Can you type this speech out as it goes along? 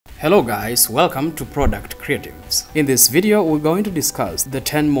Hello guys, welcome to Product Creatives. In this video, we're going to discuss the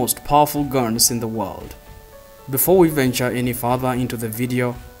 10 most powerful guns in the world. Before we venture any further into the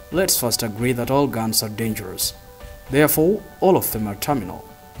video, let's first agree that all guns are dangerous. Therefore, all of them are terminal.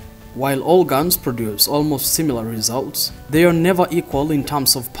 While all guns produce almost similar results, they are never equal in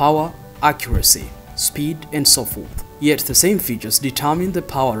terms of power, accuracy, speed, and so forth. Yet the same features determine the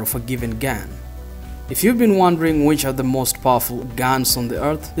power of a given gun. If you've been wondering which are the most powerful guns on the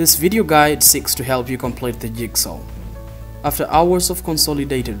earth, this video guide seeks to help you complete the jigsaw. After hours of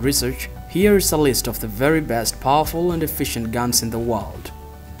consolidated research, here is a list of the very best powerful and efficient guns in the world.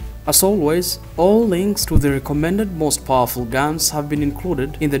 As always, all links to the recommended most powerful guns have been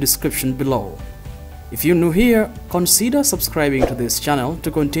included in the description below. If you're new here, consider subscribing to this channel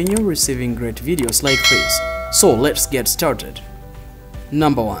to continue receiving great videos like this. So let's get started.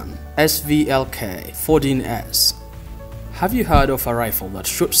 Number 1. SVLK-14S. Have you heard of a rifle that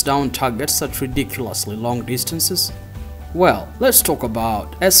shoots down targets at ridiculously long distances? Well, let's talk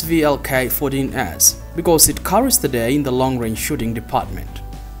about SVLK-14S because it carries the day in the long-range shooting department.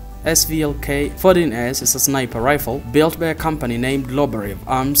 SVLK-14S is a sniper rifle built by a company named Lobarev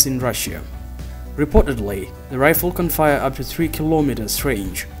Arms in Russia. Reportedly, the rifle can fire up to 3 kilometers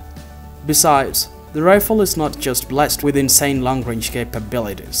range. Besides, the rifle is not just blessed with insane long-range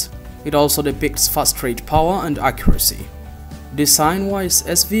capabilities. It also depicts first-rate power and accuracy. Design-wise,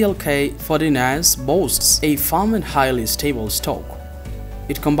 SVLK-14S boasts a firm and highly stable stock.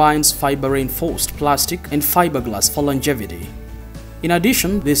 It combines fiber-reinforced plastic and fiberglass for longevity. In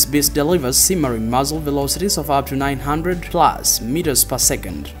addition, this beast delivers simmering muzzle velocities of up to 900+ meters per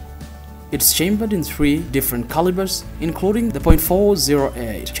second. It's chambered in 3 different calibers, including the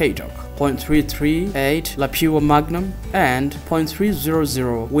 .408 Koch, .338 Lapua Magnum, and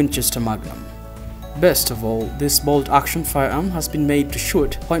 .300 Winchester Magnum. Best of all, this bolt-action firearm has been made to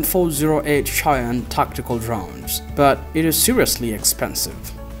shoot .408 Cheyenne tactical rounds, but it is seriously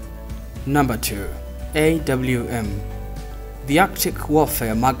expensive. Number 2. AWM. The Arctic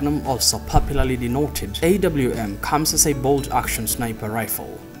Warfare Magnum, also popularly denoted AWM, comes as a bolt-action sniper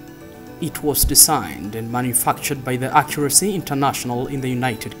rifle. It was designed and manufactured by the Accuracy International in the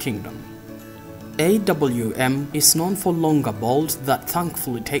United Kingdom. AWM is known for longer bolts that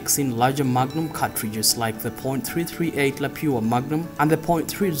thankfully takes in larger Magnum cartridges like the .338 Lapua Magnum and the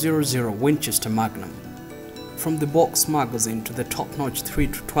 .300 Winchester Magnum. From the box magazine to the top-notch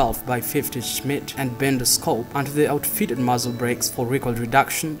 3-12x50 Schmidt and Bender scope and to the outfitted muzzle brakes for recoil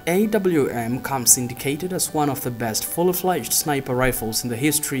reduction, AWM comes indicated as one of the best fully-fledged sniper rifles in the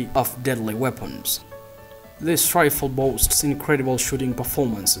history of deadly weapons. This rifle boasts incredible shooting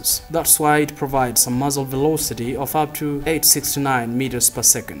performances. That's why it provides a muzzle velocity of up to 869 meters per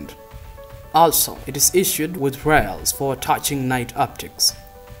second. Also, it is issued with rails for attaching night optics,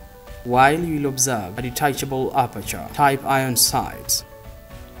 while you will observe a detachable aperture type iron sights.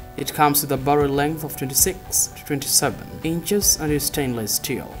 It comes with a barrel length of 26 to 27 inches and is stainless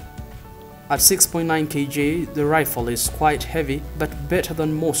steel. At 6.9 kg, the rifle is quite heavy but better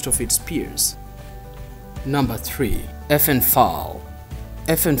than most of its peers. Number 3. FN-FAL.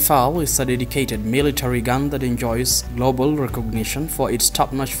 FN-FAL is a dedicated military gun that enjoys global recognition for its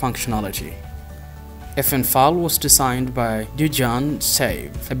top-notch functionality. FN-FAL was designed by Dujan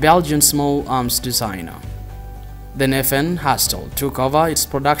Save, a Belgian small arms designer. Then FN Hastel took over its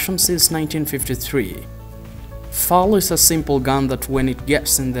production since 1953. FAL is a simple gun that, when it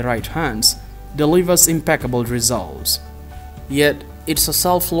gets in the right hands, delivers impeccable results. Yet, it's a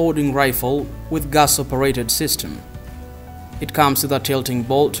self-loading rifle with gas-operated system. It comes with a tilting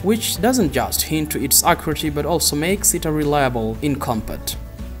bolt which doesn't just hint to its accuracy but also makes it a reliable in combat.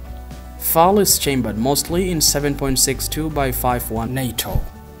 FAL is chambered mostly in 7.62x51 NATO.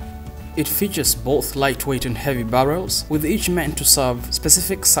 It features both lightweight and heavy barrels, with each meant to serve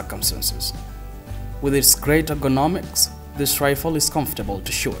specific circumstances. With its great ergonomics, this rifle is comfortable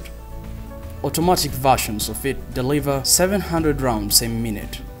to shoot. Automatic versions of it deliver 700 rounds a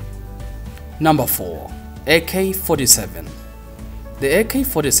minute. Number 4. AK-47. The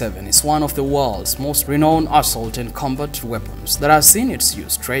AK-47 is one of the world's most renowned assault and combat weapons that has seen its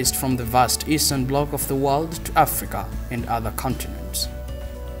use traced from the vast eastern bloc of the world to Africa and other continents.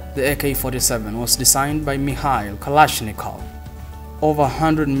 The AK-47 was designed by Mikhail Kalashnikov. Over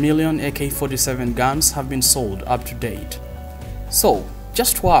 100 million AK-47 guns have been sold up to date. So,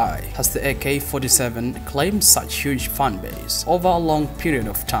 just why has the AK-47 claimed such huge fanbase over a long period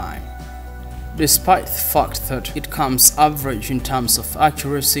of time? Despite the fact that it comes average in terms of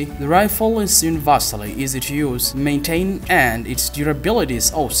accuracy, the rifle is universally easy to use, maintain, and its durability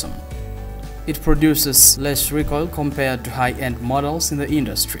is awesome. It produces less recoil compared to high-end models in the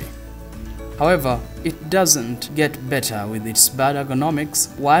industry. However, it doesn't get better with its bad ergonomics,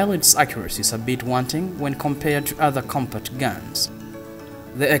 while its accuracy is a bit wanting when compared to other compact guns.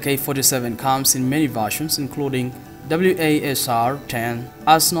 The AK-47 comes in many versions including WASR-10,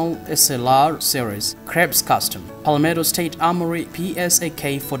 Arsenal SLR series, Krebs Custom, Palmetto State Armory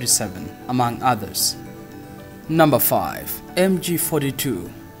PSAK-47, among others. Number 5.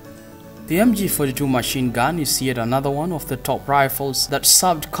 MG42. The MG42 machine gun is yet another one of the top rifles that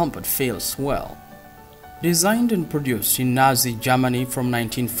served combat fields well. Designed and produced in Nazi Germany from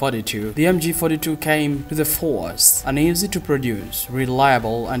 1942, the MG42 came to the fore as an easy-to-produce,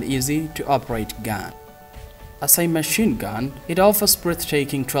 reliable and easy-to-operate gun. As a machine gun, it offers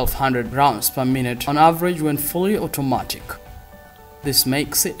breathtaking 1200 rounds per minute on average when fully automatic. This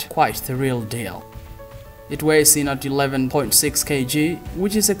makes it quite the real deal. It weighs in at 11.6 kg,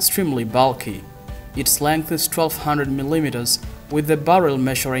 which is extremely bulky. Its length is 1200 mm, with the barrel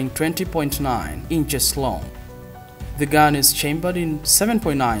measuring 20.9 inches long. The gun is chambered in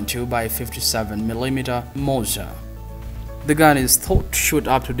 7.92 by 57 mm Moser. The gun is thought to shoot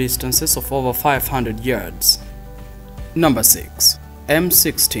up to distances of over 500 yards. Number 6.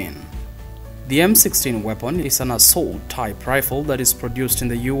 M16. The M16 weapon is an assault-type rifle that is produced in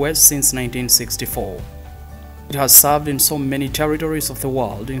the US since 1964. It has served in so many territories of the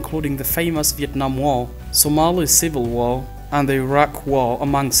world, including the famous Vietnam War, Somali Civil War, and the Iraq War,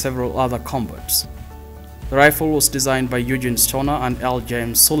 among several other combats. The rifle was designed by Eugene Stoner and L.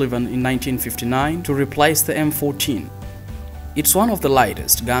 James Sullivan in 1959 to replace the M14. It's one of the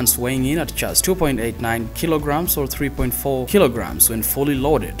lightest guns, weighing in at just 2.89 kilograms or 3.4 kilograms when fully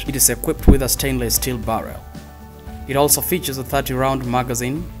loaded. It is equipped with a stainless steel barrel. It also features a 30-round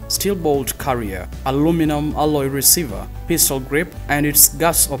magazine, steel bolt carrier, aluminum alloy receiver, pistol grip, and it's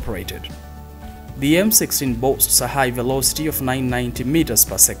gas-operated. The M16 boasts a high velocity of 990 meters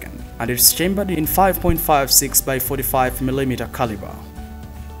per second, and it's chambered in 5.56 by 45 mm caliber.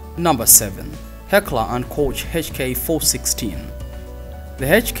 Number 7. Heckler and Koch HK416. The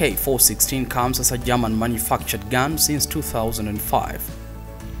HK416 comes as a German-manufactured gun since 2005.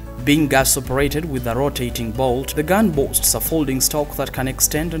 Being gas-operated with a rotating bolt, the gun boasts a folding stock that can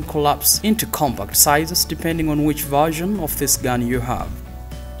extend and collapse into compact sizes depending on which version of this gun you have.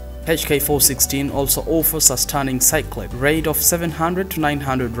 HK416 also offers a stunning cyclic rate of 700 to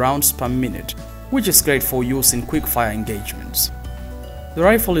 900 rounds per minute, which is great for use in quick-fire engagements. The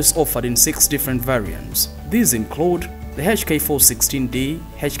rifle is offered in 6 different variants. These include the HK416D,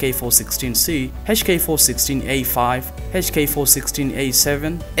 HK416C, HK416A5,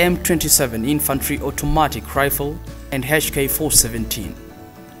 HK416A7, M27 Infantry Automatic Rifle, and HK417.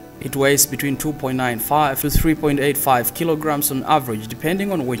 It weighs between 2.95 to 3.85 kilograms on average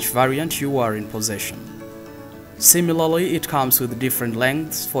depending on which variant you are in possession. Similarly, it comes with different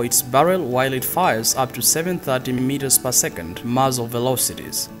lengths for its barrel, while it fires up to 730 meters per second muzzle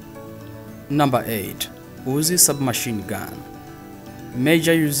velocities. Number 8. Uzi submachine gun.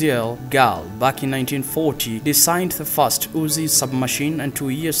 Major Uziel Gal back in 1940 designed the first Uzi submachine, and 2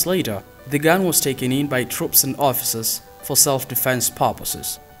 years later, the gun was taken in by troops and officers for self-defense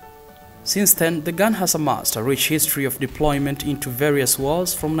purposes. Since then, the gun has amassed a rich history of deployment into various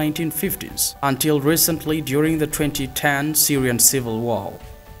wars from 1950s until recently during the 2010 Syrian Civil War.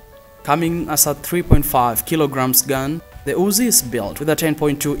 Coming as a 3.5 kilograms gun, the Uzi is built with a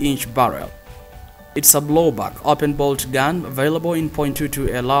 10.2-inch barrel. It's a blowback open-bolt gun available in .22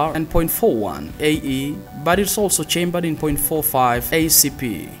 LR and .41 AE, but it's also chambered in .45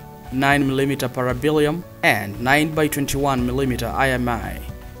 ACP, 9mm parabellum, and 9x21mm IMI.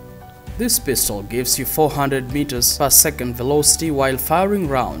 This pistol gives you 400 meters per second velocity while firing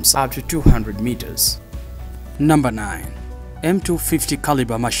rounds up to 200 meters. Number 9. M250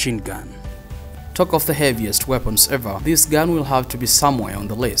 caliber machine gun. Talk of the heaviest weapons ever, this gun will have to be somewhere on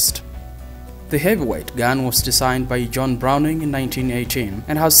the list. The heavyweight gun was designed by John Browning in 1918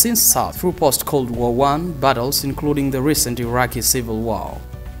 and has since served through post-Cold War I battles, including the recent Iraqi Civil War.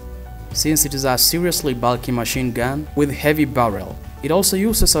 Since it is a seriously bulky machine gun with heavy barrel, it also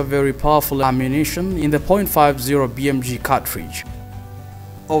uses a very powerful ammunition in the .50 BMG cartridge.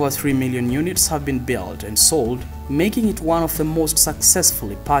 Over 3 million units have been built and sold, making it one of the most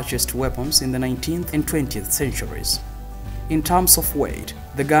successfully purchased weapons in the 19th and 20th centuries. In terms of weight,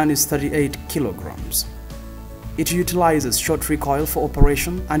 the gun is 38 kilograms. It utilizes short recoil for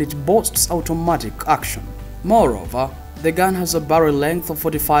operation and it boasts automatic action. Moreover, the gun has a barrel length of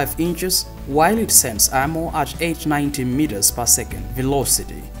 45 inches while it sends ammo at 890 meters per second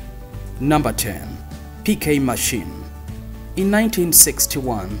velocity. Number 10. PK machine. In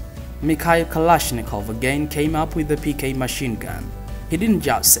 1961, Mikhail Kalashnikov again came up with the PK machine gun. He didn't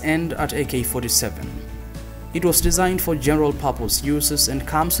just end at AK-47. It was designed for general-purpose uses and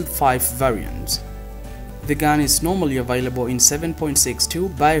comes with 5 variants. The gun is normally available in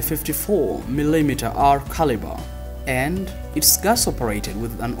 7.62 by 54mm R caliber, and it's gas-operated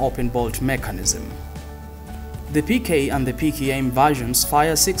with an open bolt mechanism. The PK and the PKM versions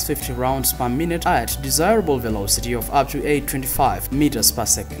fire 650 rounds per minute at desirable velocity of up to 825 meters per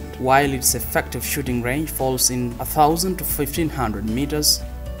second, while its effective shooting range falls in 1000 to 1500 meters.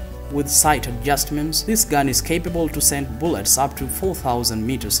 With sight adjustments, this gun is capable to send bullets up to 4000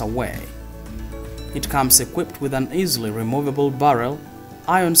 meters away. It comes equipped with an easily removable barrel,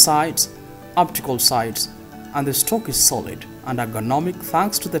 iron sights, optical sights, and the stock is solid and ergonomic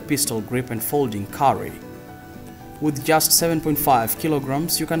thanks to the pistol grip and folding carry. With just 7.5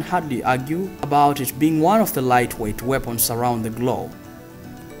 kilograms, you can hardly argue about it being one of the lightweight weapons around the globe.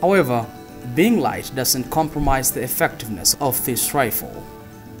 However, being light doesn't compromise the effectiveness of this rifle.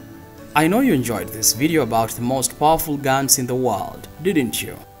 I know you enjoyed this video about the most powerful guns in the world, didn't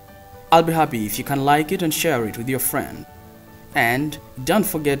you? I'll be happy if you can like it and share it with your friend. And don't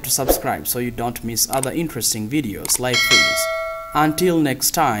forget to subscribe so you don't miss other interesting videos like this. Until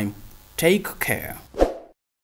next time, take care.